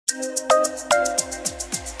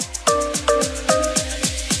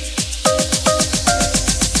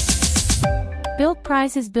Bilt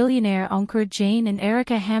Prizes billionaire Ankur Jain and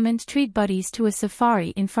Erika Hammond treat buddies to a safari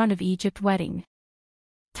in front of Egypt wedding.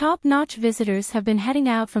 Top-notch visitors have been heading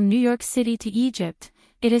out from New York City to Egypt,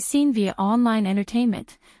 it is seen via online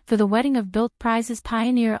entertainment, for the wedding of Bilt Prizes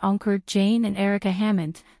pioneer Ankur Jain and Erika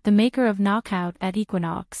Hammond, the maker of Knockout at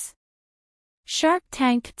Equinox. Shark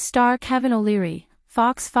Tank star Kevin O'Leary,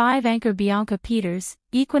 Fox 5 anchor Bianca Peters,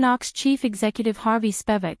 Equinox chief executive Harvey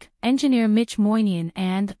Spevak, engineer Mitch Moinian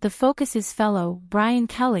and The Focus's fellow Brian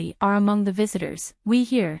Kelly are among the visitors, we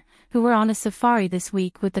hear, who were on a safari this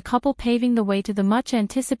week with the couple paving the way to the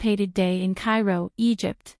much-anticipated day in Cairo,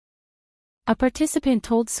 Egypt. A participant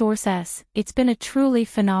told Source S, "It's been a truly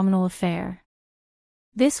phenomenal affair.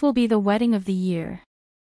 This will be the wedding of the year.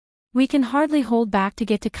 We can hardly hold back to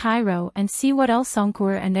get to Cairo and see what else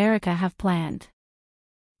Ankur and Erika have planned."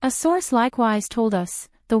 A source likewise told us,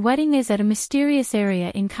 the wedding is at a mysterious area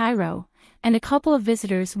in Cairo, and a couple of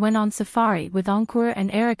visitors went on safari with Ankur and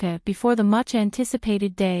Erika before the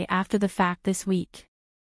much-anticipated day after the fact this week.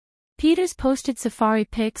 Peters posted safari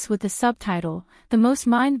pics with the subtitle, "The most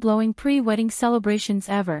mind-blowing pre-wedding celebrations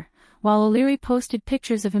ever," while O'Leary posted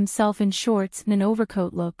pictures of himself in shorts and an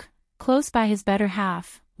overcoat look, close by his better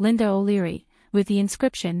half, Linda O'Leary, with the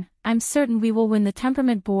inscription, "I'm certain we will win the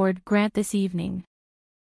temperament board grant this evening."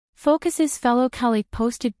 Focus's fellow Kelly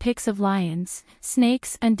posted pics of lions,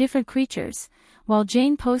 snakes and different creatures, while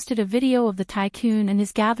Jain posted a video of the tycoon and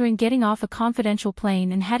his gathering getting off a confidential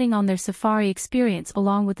plane and heading on their safari experience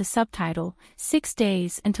along with the subtitle, 6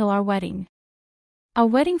 days until our wedding. A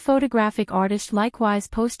wedding photographic artist likewise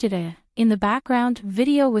posted a, in the background,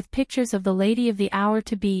 video with pictures of the lady of the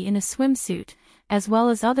hour-to-be in a swimsuit, as well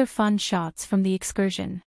as other fun shots from the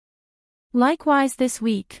excursion. Likewise this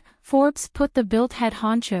week, Forbes put the Bilt head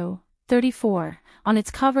honcho, 34, on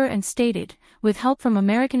its cover and stated, with help from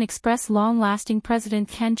American Express long-lasting president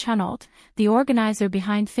Ken Chenault, the organizer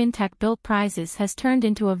behind fintech Bilt Prizes has turned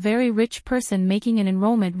into a very rich person making an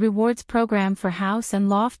enrollment rewards program for house and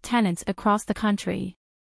loft tenants across the country.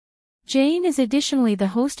 Jain is additionally the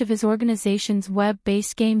host of his organization's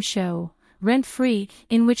web-based game show, Rent Free,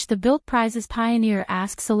 in which the Bilt Prizes pioneer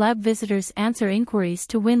asks celeb visitors answer inquiries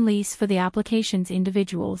to win lease for the application's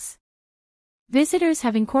individuals. Visitors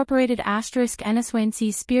have incorporated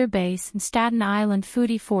 *NSWNC Spear Base and Staten Island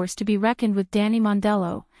foodie force to be reckoned with Danny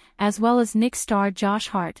Mondello, as well as Nick star Josh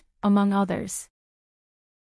Hart, among others.